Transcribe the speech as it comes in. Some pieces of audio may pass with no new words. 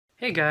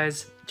Hey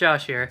guys,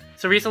 Josh here.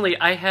 So recently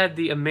I had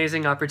the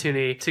amazing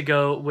opportunity to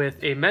go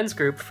with a men's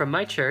group from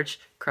my church,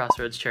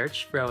 Crossroads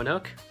Church,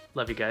 Roanoke,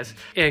 love you guys,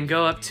 and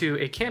go up to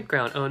a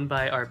campground owned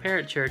by our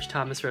parent church,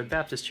 Thomas Road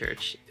Baptist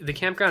Church. The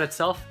campground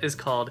itself is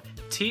called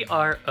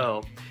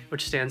TRO,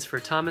 which stands for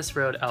Thomas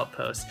Road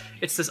Outpost.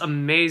 It's this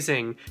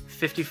amazing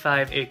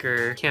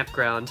 55-acre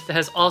campground that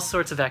has all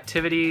sorts of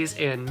activities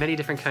and many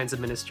different kinds of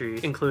ministry,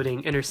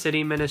 including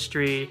inner-city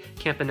ministry,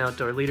 camp and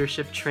outdoor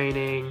leadership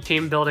training,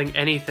 team building,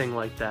 anything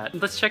like that.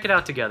 Let's check it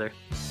out together.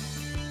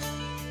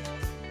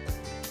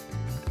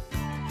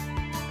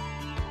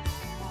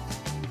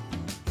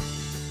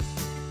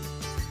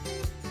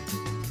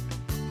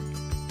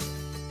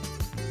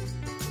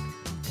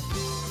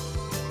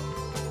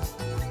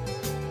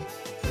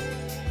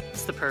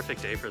 It's the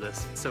perfect day for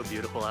this. It's so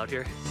beautiful out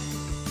here.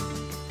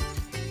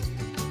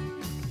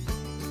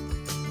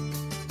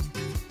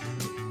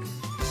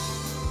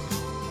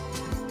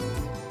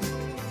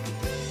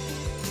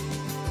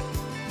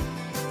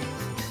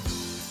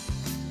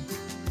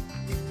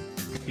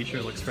 He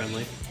sure looks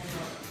friendly.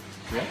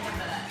 Yeah.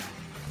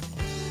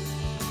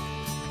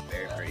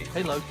 Very pretty.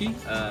 Hey Loki.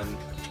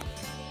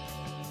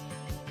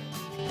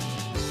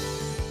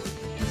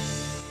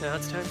 Now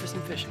it's time for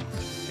some fishing.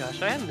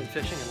 Gosh, I haven't been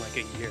fishing in like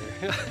a year.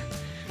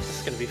 This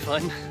is gonna be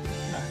fun.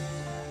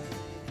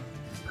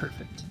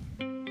 Perfect.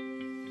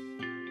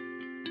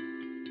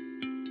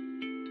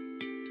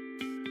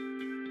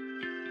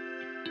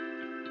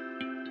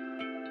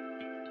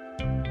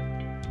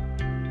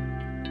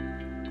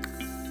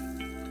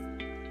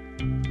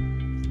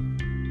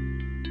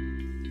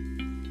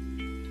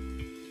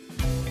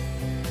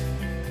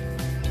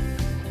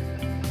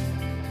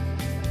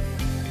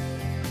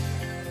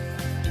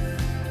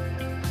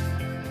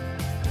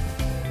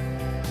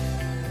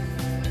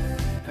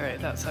 Alright,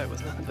 that side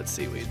was nothing but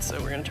seaweed, so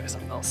we're gonna try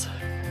something else.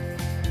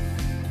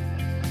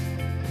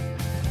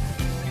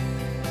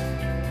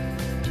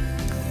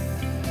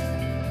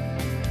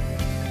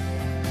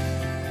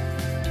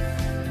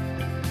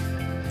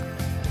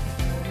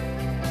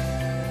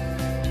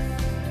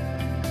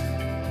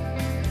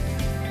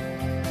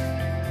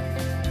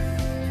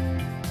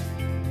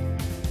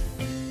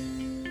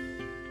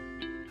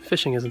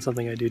 Fishing isn't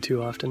something I do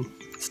too often.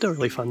 It's still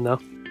really fun though.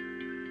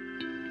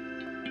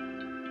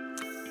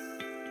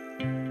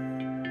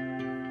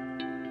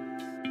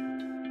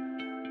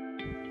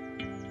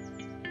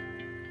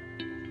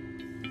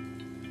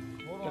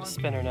 Got a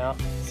spinner now.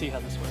 See how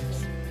this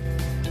works.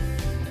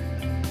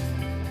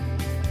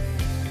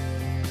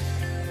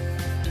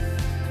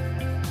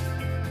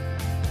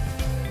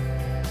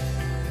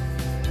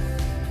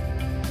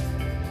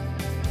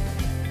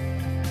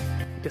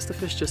 Guess the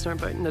fish just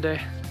aren't biting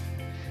today.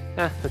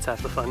 That's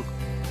half the fun.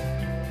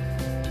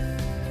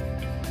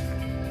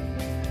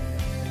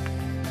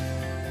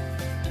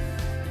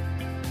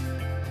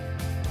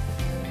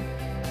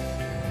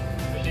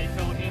 They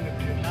told him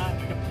if you're not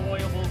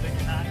deployable, then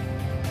you're not.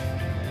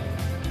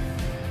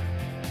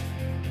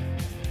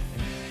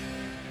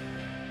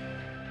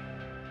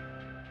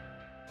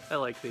 I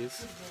like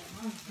these.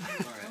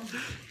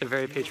 They're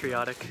very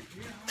patriotic.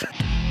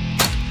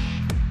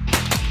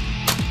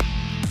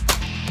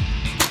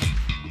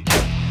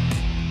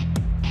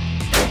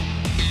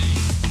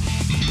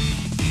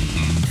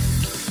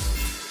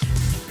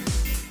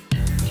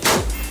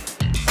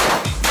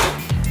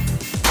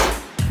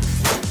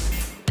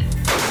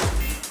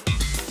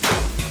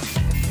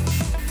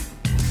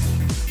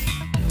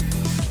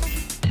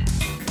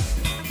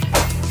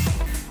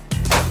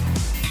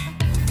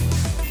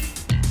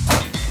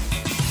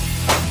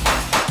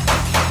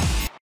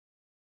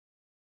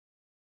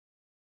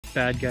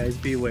 Bad guys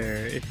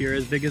beware. If you're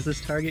as big as this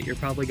target, you're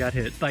probably got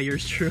hit by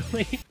yours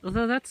truly.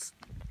 Although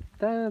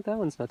that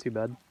one's not too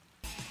bad.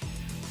 Do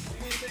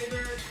me a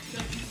favor,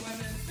 check these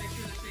weapons, make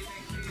sure to stay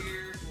next to your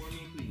ear for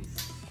me,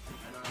 please.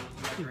 And I'll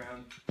look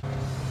around.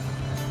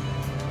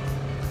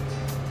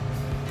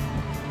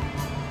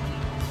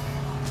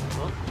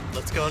 Well,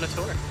 let's go on a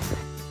tour.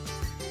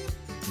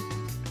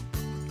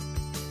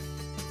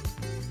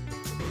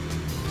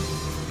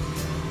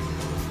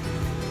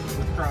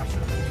 Cross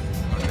it.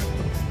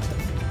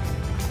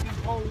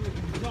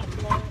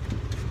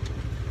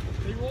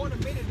 They want a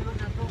minute to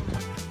look at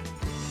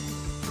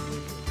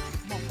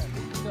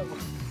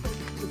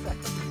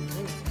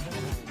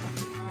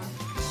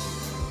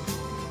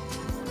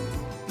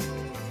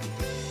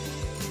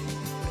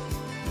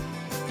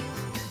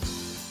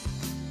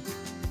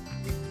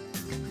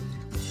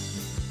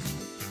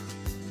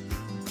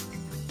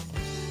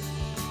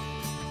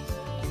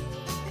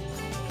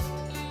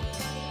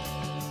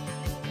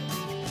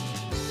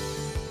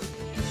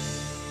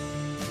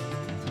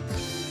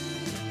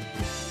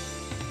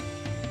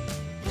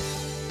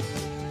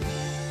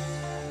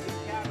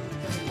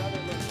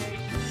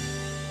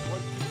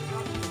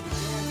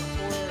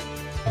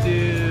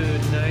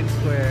Dude, 9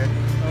 square.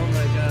 Oh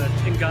my god.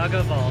 And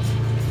Gaga balls.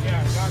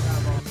 Yeah,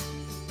 Gaga ball.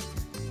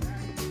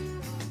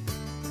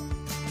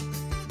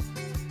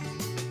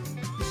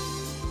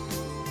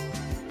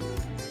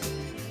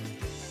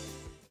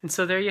 And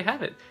so there you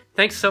have it.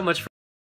 Thanks so much for